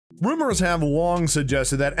Rumors have long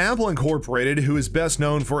suggested that Apple Incorporated, who is best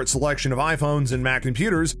known for its selection of iPhones and Mac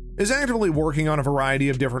computers, is actively working on a variety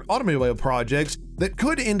of different automobile projects that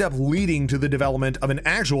could end up leading to the development of an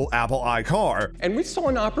actual Apple iCar. And we saw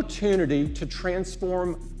an opportunity to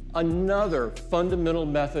transform another fundamental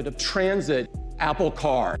method of transit, Apple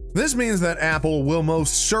Car. This means that Apple will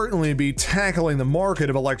most certainly be tackling the market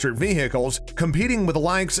of electric vehicles, competing with the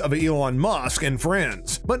likes of Elon Musk and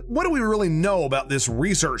friends. But what do we really know about this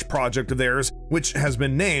research project of theirs, which has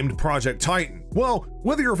been named Project Titan? Well,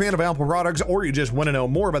 whether you're a fan of Apple products or you just want to know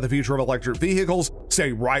more about the future of electric vehicles,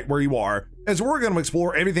 stay right where you are, as we're going to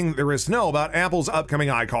explore everything there is to know about Apple's upcoming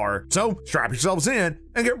iCar. So strap yourselves in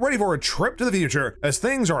and get ready for a trip to the future, as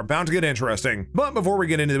things are about to get interesting. But before we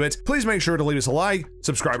get into it, please make sure to leave us a like,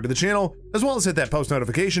 subscribe to the channel, as well as hit that post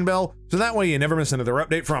notification bell, so that way you never miss another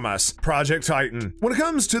update from us. Project Titan. When it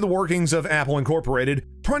comes to the workings of Apple Incorporated,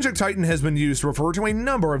 Project Titan has been used to refer to a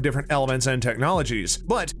number of different elements and technologies.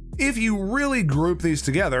 But if you really group these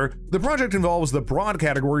together, the project involves the broad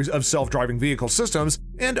categories of self-driving vehicle systems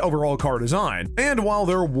and overall car design. And while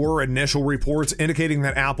there were initial reports indicating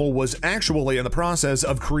that Apple was actually in the process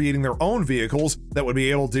of creating their own vehicles that would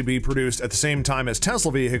be able to be produced at the same time as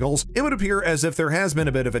Tesla vehicles, it would appear as if there has been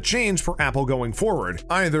a bit of a change for Apple going forward.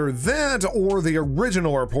 Either that or the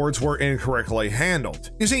original reports were incorrectly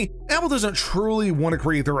handled. You see, Apple doesn't truly want to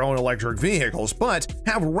create their own electric vehicles, but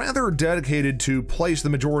have rather dedicated to place the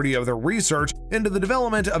majority of their research into the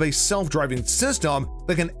development of a self-driving system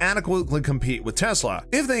that can adequately compete with Tesla.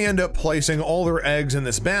 If they end up placing all their eggs in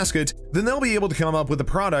this basket, then they'll be able to come up with a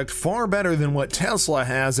product far better than what Tesla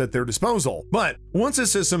has at their disposal. But once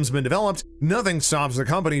this system's been developed, nothing stops the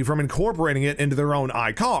company from incorporating it into their own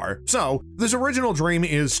iCar. So this original dream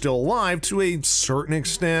is still alive to a certain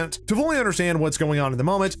extent. To fully understand what's going on at the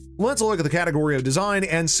moment, let's look at the category of design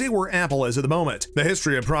and see where Apple is at the moment. The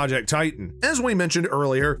history of Project Titan. As we mentioned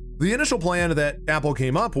earlier, the initial plan that Apple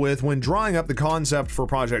came up with when drawing up the concept for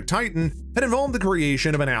Project Titan had involved the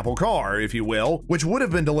creation of an Apple car, if you will, which would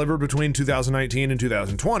have been delivered between 2019 and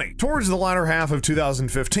 2020. Towards the latter half of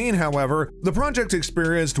 2015, however, the project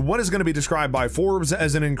experienced what is going to be described by Forbes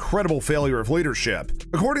as an incredible failure of leadership.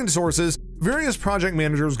 According to sources, various project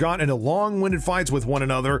managers got into long-winded fights with one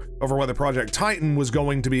another over whether Project Titan was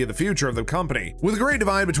going to be the future of the company, with a great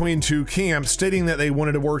divide between two camps stating that they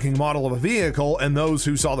wanted a working model of a vehicle and those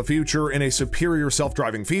who saw the future in a superior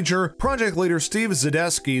self-driving feature. Project leader Steve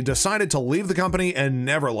Zadesky decided to leave the company and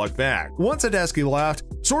never look back. Once Zadesky left,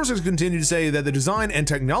 sources continue to say that the design and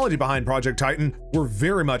technology behind Project Titan were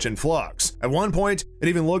very much in flux. At one point, it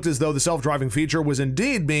even looked as though the self-driving feature was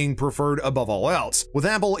indeed being preferred above all else, with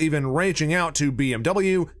Apple even reaching out to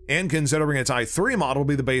BMW and considering its i3 model to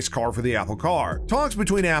be the base car for the Apple Car. Talks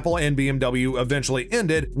between Apple and BMW eventually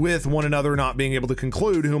ended, with one another not being able to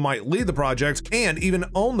conclude who might lead the project and even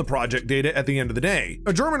own the project data at the end of the day.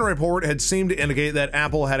 A German report had seemed to indicate that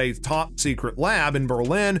Apple had a top-secret lab in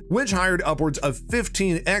Berlin, which hired upwards of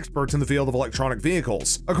 15 experts in the field of electronic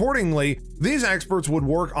vehicles. Accordingly, these experts would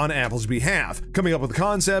work on Apple's behalf, coming up with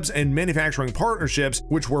concepts and manufacturing partnerships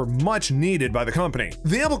which were much needed by the company.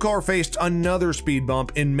 The Apple Car faced another speed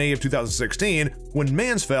bump in May of 2016 when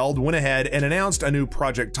Mansfeld went ahead and announced a new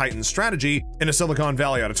Project Titan strategy in a Silicon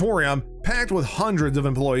Valley auditorium packed with hundreds of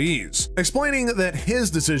employees, explaining that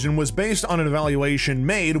his decision was based on an evaluation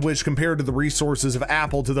made which compared to the resources of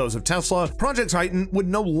Apple to those of Tesla. Project Titan would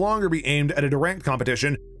no longer be aimed at a direct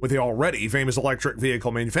competition with the already famous electric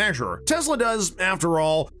vehicle manufacturer. Tesla does, after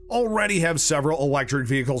all, already have several electric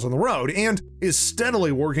vehicles on the road and is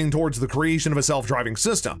steadily working towards the creation of a self-driving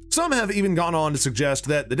system. Some have even gone on to suggest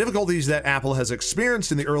that the difficulties that Apple has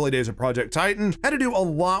experienced in the early days of Project Titan had to do a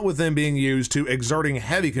lot with them being used to exerting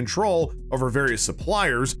heavy control over various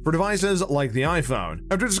suppliers for devices like the iPhone.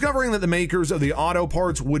 After discovering that the makers of the auto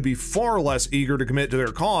parts would be far less eager to commit to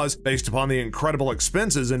their cause based upon the incredible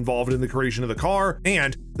expenses involved in the creation of the car,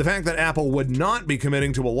 and the fact that Apple would not be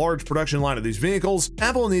committing to a large production line of these vehicles,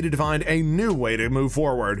 Apple needed to find a new way to move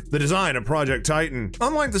forward. The design of Project Titan.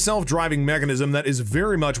 Unlike the self-driving mechanism that is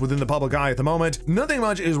very much within the public eye at the moment, nothing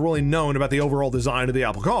much is really known about the overall design of the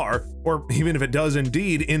Apple Car, or even if it does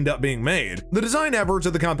indeed end up being made. The design efforts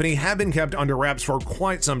of the company have been kept under wraps for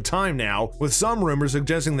quite some time now, with some rumors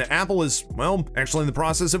suggesting that Apple is, well, actually in the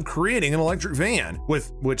process of creating an electric van,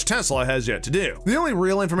 with which Tesla has yet to do. The only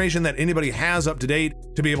real information that anybody has up to date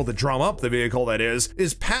to be be able to drum up the vehicle, that is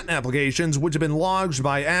patent applications which have been lodged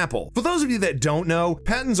by Apple. For those of you that don't know,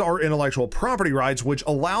 patents are intellectual property rights which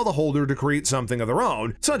allow the holder to create something of their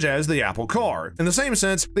own, such as the Apple car. In the same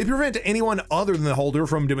sense, they prevent anyone other than the holder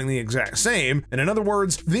from doing the exact same, and in other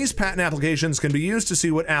words, these patent applications can be used to see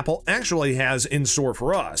what Apple actually has in store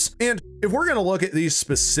for us. And if we're going to look at these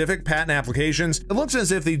specific patent applications, it looks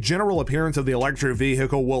as if the general appearance of the electric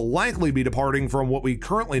vehicle will likely be departing from what we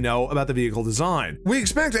currently know about the vehicle design. We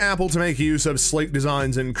expect Apple to make use of sleek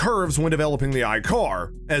designs and curves when developing the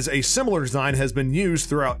iCar, as a similar design has been used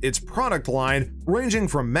throughout its product line, ranging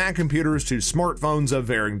from Mac computers to smartphones of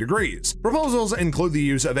varying degrees. Proposals include the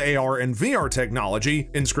use of AR and VR technology,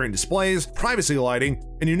 in-screen displays, privacy lighting,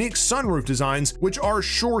 and unique sunroof designs, which are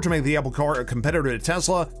sure to make the Apple Car a competitor to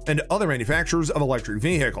Tesla and other manufacturers of electric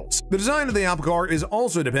vehicles. The design of the Apple Car is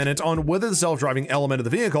also dependent on whether the self-driving element of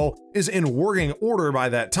the vehicle is in working order by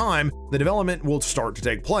that time the development will start to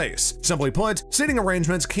take place. Simply put, seating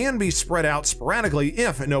arrangements can be spread out sporadically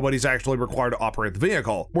if nobody's actually required to operate the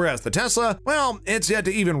vehicle, whereas the Tesla, well, it's yet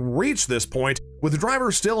to even reach this point, with the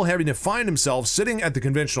driver still having to find himself sitting at the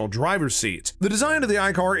conventional driver's seat. The design of the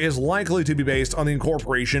iCar is likely to be based on the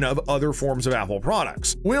incorporation of other forms of Apple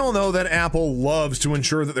products. We all know that Apple loves to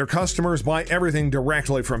ensure that their customers buy everything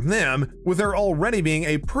directly from them, with there already being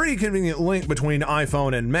a pretty convenient link between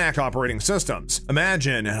iPhone and Mac operating systems.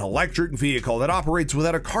 Imagine an electric vehicle that operates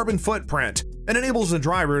without a carbon footprint and enables the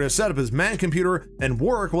driver to set up his Mac computer and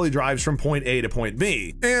work while he drives from point A to point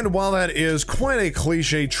B. And while that is quite a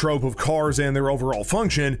cliche trope of cars and their overall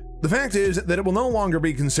function, the fact is that it will no longer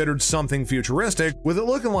be considered something futuristic, with it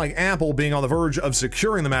looking like Apple being on the verge of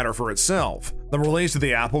securing the matter for itself. The release of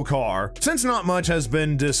the Apple Car. Since not much has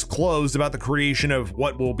been disclosed about the creation of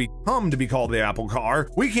what will become to be called the Apple Car,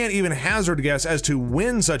 we can't even hazard a guess as to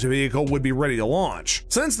when such a vehicle would be ready to launch.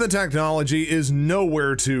 Since the technology is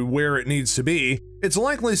nowhere to where it needs to be, it's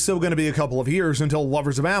likely still going to be a couple of years until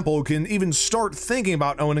lovers of Apple can even start thinking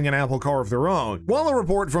about owning an Apple Car of their own. While a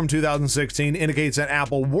report from 2016 indicates that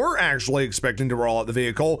Apple were actually expecting to roll out the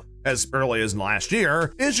vehicle as early as last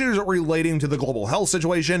year, issues relating to the global health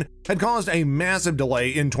situation had caused a massive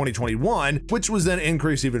delay in 2021, which was then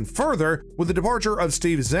increased even further with the departure of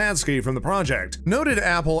Steve Zadsky from the project. Noted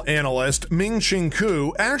Apple analyst Ming-Ching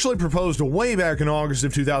Kuo actually proposed way back in August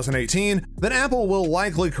of 2018 that Apple will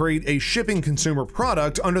likely create a shipping consumer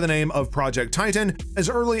product under the name of Project Titan as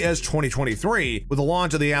early as 2023, with the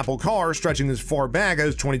launch of the Apple Car stretching as far back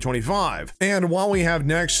as 2025. And while we have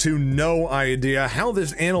next to no idea how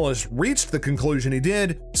this analyst reached the conclusion he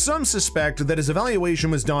did, some suspect that his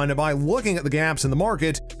evaluation was done by looking at the gaps in the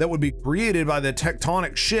market that would be created by the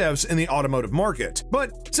tectonic shifts in the automotive market.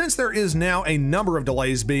 But since there is now a number of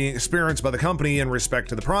delays being experienced by the company in respect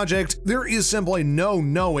to the project, there is simply no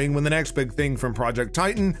knowing when the next big thing from Project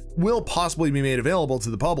Titan will possibly be made available to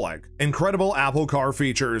the public. Incredible Apple Car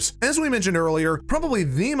features. As we mentioned earlier, probably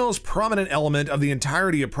the most prominent element of the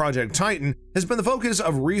entirety of Project Titan has been the focus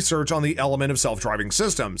of research on the element of self-driving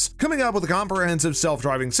systems. Coming up with a comprehensive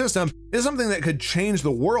self-driving system is something that could change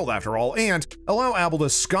the world after all, and allow Apple to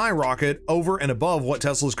skyrocket over and above what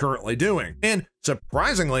Tesla's currently doing. And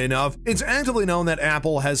surprisingly enough, it's actively known that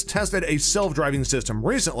Apple has tested a self-driving system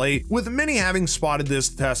recently, with many having spotted this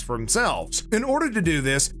test for themselves. In order to do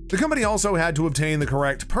this, the company also had to obtain the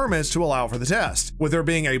correct permits to allow for the test, with there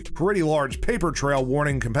being a pretty large paper trail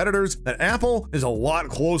warning competitors that Apple is a lot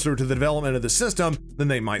closer to the development of the system than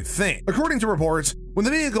they might think. According to reports, when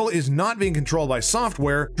the vehicle is not being controlled by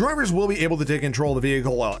software, drivers will be able to take control of the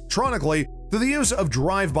vehicle electronically through the use of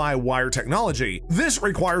drive-by-wire technology. This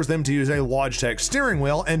requires them to use a Logitech steering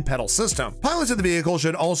wheel and pedal system. Pilots of the vehicle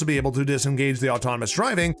should also be able to disengage the autonomous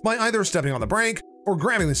driving by either stepping on the brake or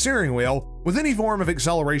grabbing the steering wheel, with any form of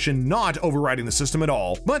acceleration not overriding the system at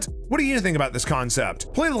all. But what do you think about this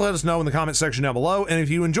concept? Please let us know in the comment section down below, and if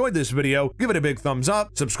you enjoyed this video, give it a big thumbs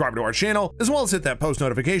up, subscribe to our channel, as well as hit that post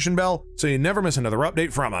notification bell so you never miss another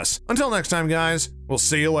update from us. Until next time guys, we'll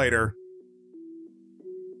see you later.